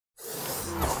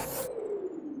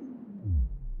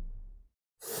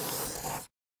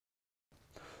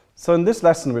So in this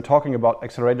lesson, we're talking about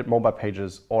accelerated mobile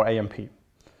pages, or AMP.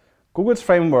 Google's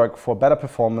framework for better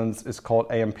performance is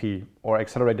called AMP, or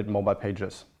accelerated mobile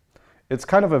pages. It's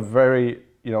kind of a very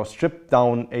stripped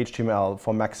down HTML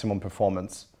for maximum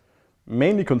performance,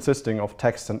 mainly consisting of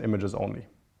text and images only.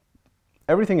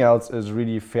 Everything else is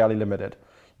really fairly limited.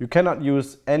 You cannot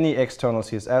use any external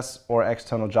CSS or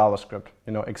external JavaScript,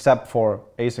 except for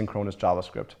asynchronous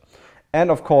JavaScript. And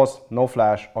of course, no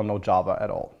Flash or no Java at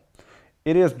all.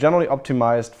 It is generally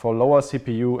optimized for lower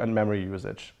CPU and memory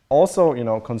usage. Also,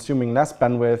 consuming less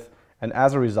bandwidth, and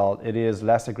as a result, it is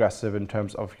less aggressive in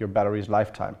terms of your battery's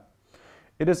lifetime.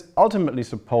 It is ultimately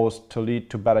supposed to lead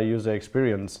to better user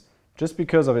experience just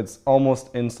because of its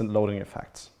almost instant loading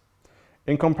effects.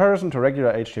 In comparison to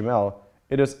regular HTML,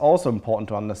 it is also important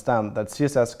to understand that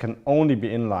CSS can only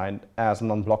be inlined as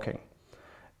non-blocking,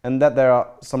 and that there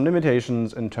are some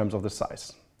limitations in terms of the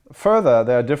size. Further,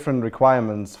 there are different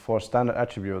requirements for standard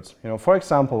attributes. For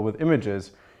example, with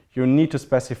images, you need to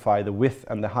specify the width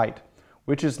and the height,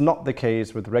 which is not the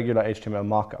case with regular HTML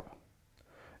markup.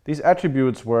 These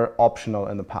attributes were optional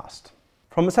in the past.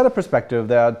 From a setup perspective,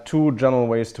 there are two general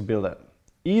ways to build it.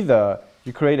 Either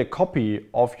you create a copy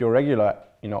of your regular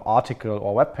article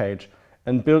or web page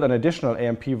and build an additional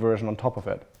AMP version on top of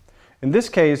it. In this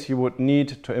case, you would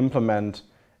need to implement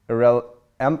a rel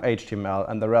amp HTML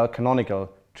and the rel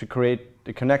canonical to create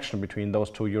the connection between those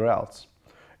two URLs.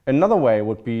 Another way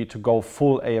would be to go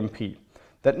full AMP.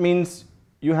 That means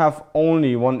you have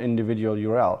only one individual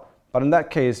URL, but in that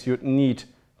case you'd need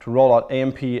to roll out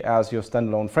AMP as your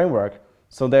standalone framework,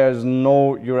 so there's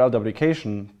no URL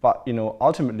duplication, but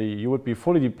ultimately you would be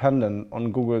fully dependent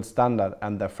on Google's standard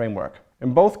and their framework.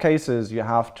 In both cases you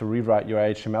have to rewrite your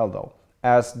HTML though,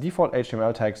 as default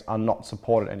HTML tags are not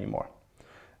supported anymore.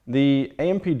 The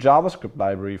AMP JavaScript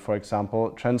library, for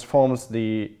example, transforms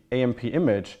the AMP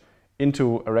image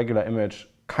into a regular image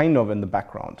kind of in the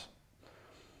background.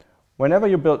 Whenever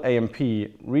you build AMP,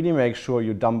 really make sure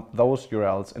you dump those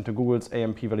URLs into Google's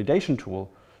AMP validation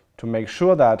tool to make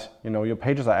sure that your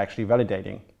pages are actually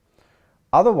validating.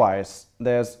 Otherwise,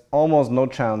 there's almost no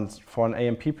chance for an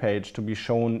AMP page to be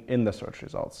shown in the search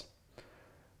results,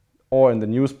 or in the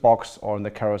news box, or in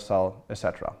the carousel,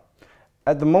 etc.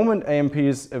 At the moment, AMP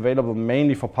is available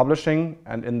mainly for publishing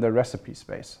and in the recipe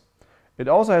space. It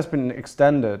also has been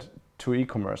extended to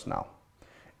e-commerce now.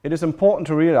 It is important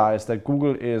to realize that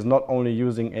Google is not only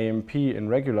using AMP in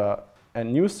regular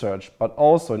and news search, but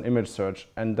also in image search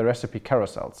and the recipe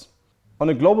carousels. On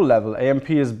a global level, AMP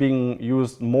is being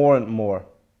used more and more.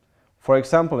 For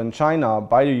example, in China,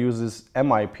 Baidu uses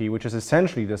MIP, which is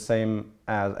essentially the same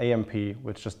as AMP,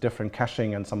 with just different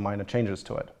caching and some minor changes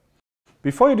to it.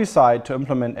 Before you decide to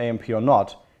implement AMP or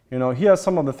not, here are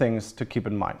some of the things to keep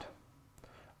in mind.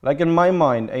 Like in my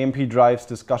mind, AMP drives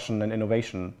discussion and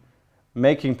innovation,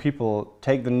 making people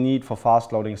take the need for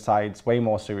fast-loading sites way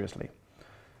more seriously.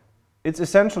 It's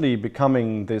essentially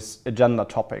becoming this agenda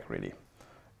topic, really.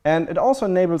 And it also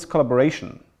enables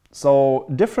collaboration.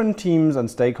 So different teams and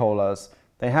stakeholders,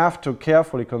 they have to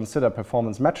carefully consider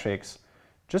performance metrics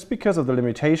just because of the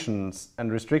limitations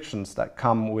and restrictions that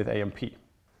come with AMP.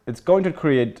 It's going to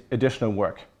create additional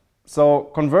work.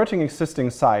 So converting existing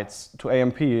sites to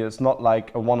AMP is not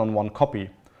like a one-on-one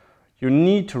copy. You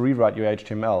need to rewrite your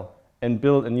HTML and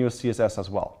build a new CSS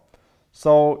as well.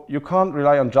 So you can't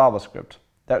rely on JavaScript.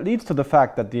 That leads to the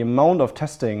fact that the amount of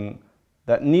testing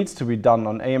that needs to be done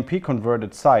on AMP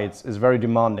converted sites is very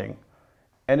demanding.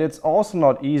 And it's also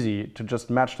not easy to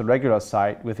just match the regular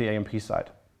site with the AMP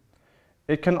site.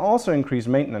 It can also increase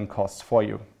maintenance costs for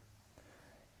you.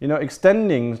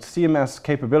 Extending CMS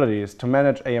capabilities to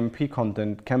manage AMP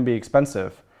content can be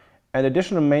expensive, and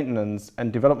additional maintenance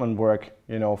and development work,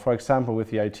 for example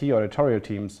with the IT or editorial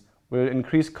teams, will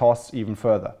increase costs even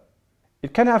further.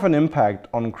 It can have an impact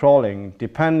on crawling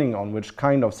depending on which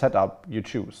kind of setup you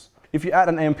choose. If you add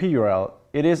an AMP URL,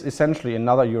 it is essentially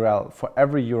another URL for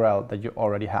every URL that you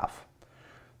already have.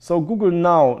 So Google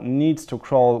now needs to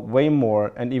crawl way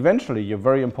more, and eventually your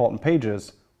very important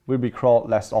pages will be crawled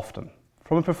less often.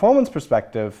 From a performance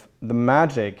perspective, the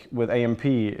magic with AMP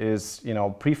is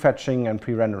prefetching and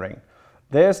pre-rendering.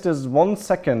 There's this 1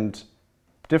 second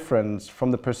difference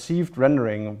from the perceived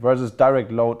rendering versus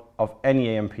direct load of any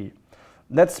AMP.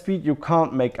 That speed you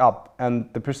can't make up, and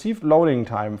the perceived loading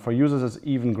time for users is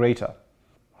even greater.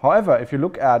 However, if you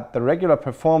look at the regular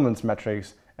performance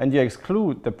metrics and you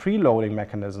exclude the preloading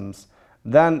mechanisms,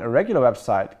 then a regular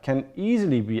website can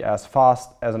easily be as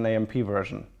fast as an AMP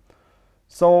version.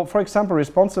 So, for example,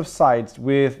 responsive sites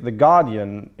with The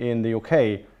Guardian in the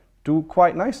UK do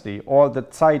quite nicely, or the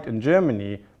site in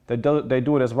Germany, they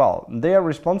do it as well. Their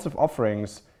responsive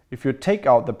offerings if you take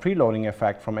out the preloading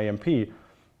effect from AMP,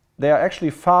 they are actually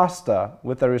faster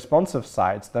with the responsive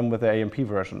sites than with the AMP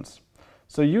versions.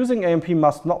 So using AMP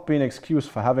must not be an excuse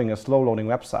for having a slow loading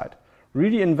website.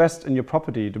 Really invest in your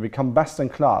property to become best in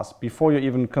class before you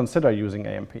even consider using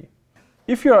AMP.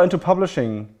 If you are into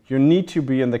publishing, you need to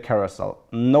be in the carousel,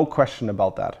 no question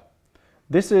about that.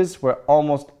 This is where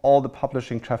almost all the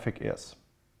publishing traffic is.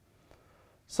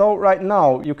 So right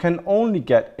now, you can only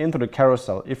get into the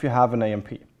carousel if you have an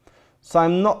AMP. So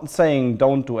I'm not saying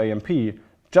don't do AMP,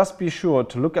 just be sure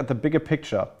to look at the bigger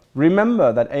picture.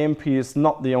 Remember that AMP is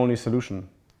not the only solution.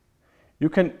 You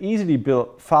can easily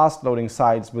build fast-loading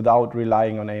sites without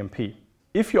relying on AMP.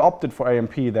 If you opted for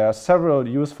AMP, there are several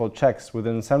useful checks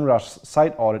within SEMrush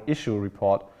Site Audit issue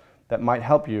report that might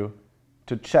help you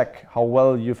to check how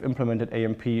well you've implemented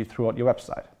AMP throughout your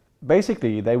website.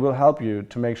 Basically, they will help you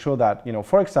to make sure that,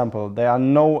 for example, there are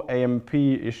no AMP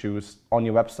issues on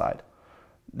your website,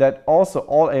 that also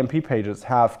all AMP pages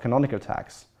have canonical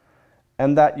tags,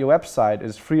 and that your website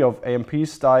is free of AMP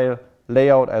style,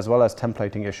 layout, as well as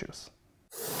templating issues.